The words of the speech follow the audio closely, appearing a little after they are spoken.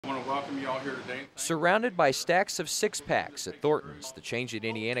welcome you all here today. Surrounded by stacks of six-packs at Thornton's, the Change It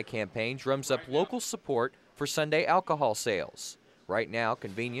Indiana campaign drums up local support for Sunday alcohol sales. Right now,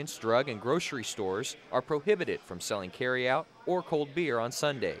 convenience, drug, and grocery stores are prohibited from selling carryout or cold beer on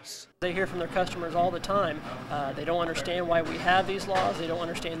Sundays. They hear from their customers all the time. They don't understand why we have these laws. They don't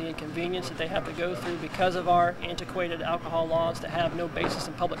understand the inconvenience that they have to go through because of our antiquated alcohol laws that have no basis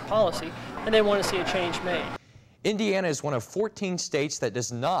in public policy, and they want to see a change made. Indiana is one of 14 states that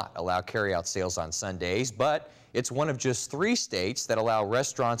does not allow carryout sales on Sundays, but it's one of just 3 states that allow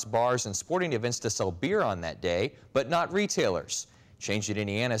restaurants, bars, and sporting events to sell beer on that day, but not retailers. Change It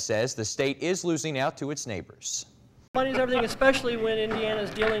Indiana says the state is losing out to its neighbors. Money is everything, especially when Indiana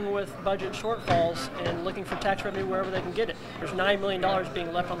is dealing with budget shortfalls and looking for tax revenue wherever they can get it. There's $9 million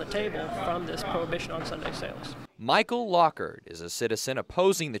being left on the table from this prohibition on Sunday sales. Michael Lockard is a citizen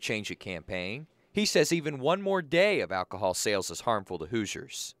opposing the Change It campaign. He says even one more day of alcohol sales is harmful to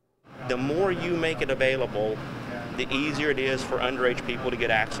Hoosiers. The more you make it available, the easier it is for underage people to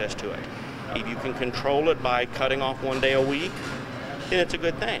get access to it. If you can control it by cutting off one day a week, then it's a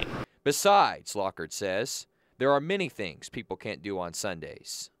good thing. Besides, Lockard says, there are many things people can't do on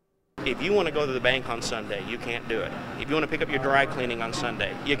Sundays. If you want to go to the bank on Sunday, you can't do it. If you want to pick up your dry cleaning on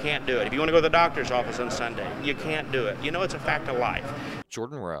Sunday, you can't do it. If you want to go to the doctor's office on Sunday, you can't do it. You know, it's a fact of life.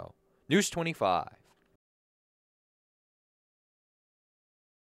 Jordan Rowe, News 25.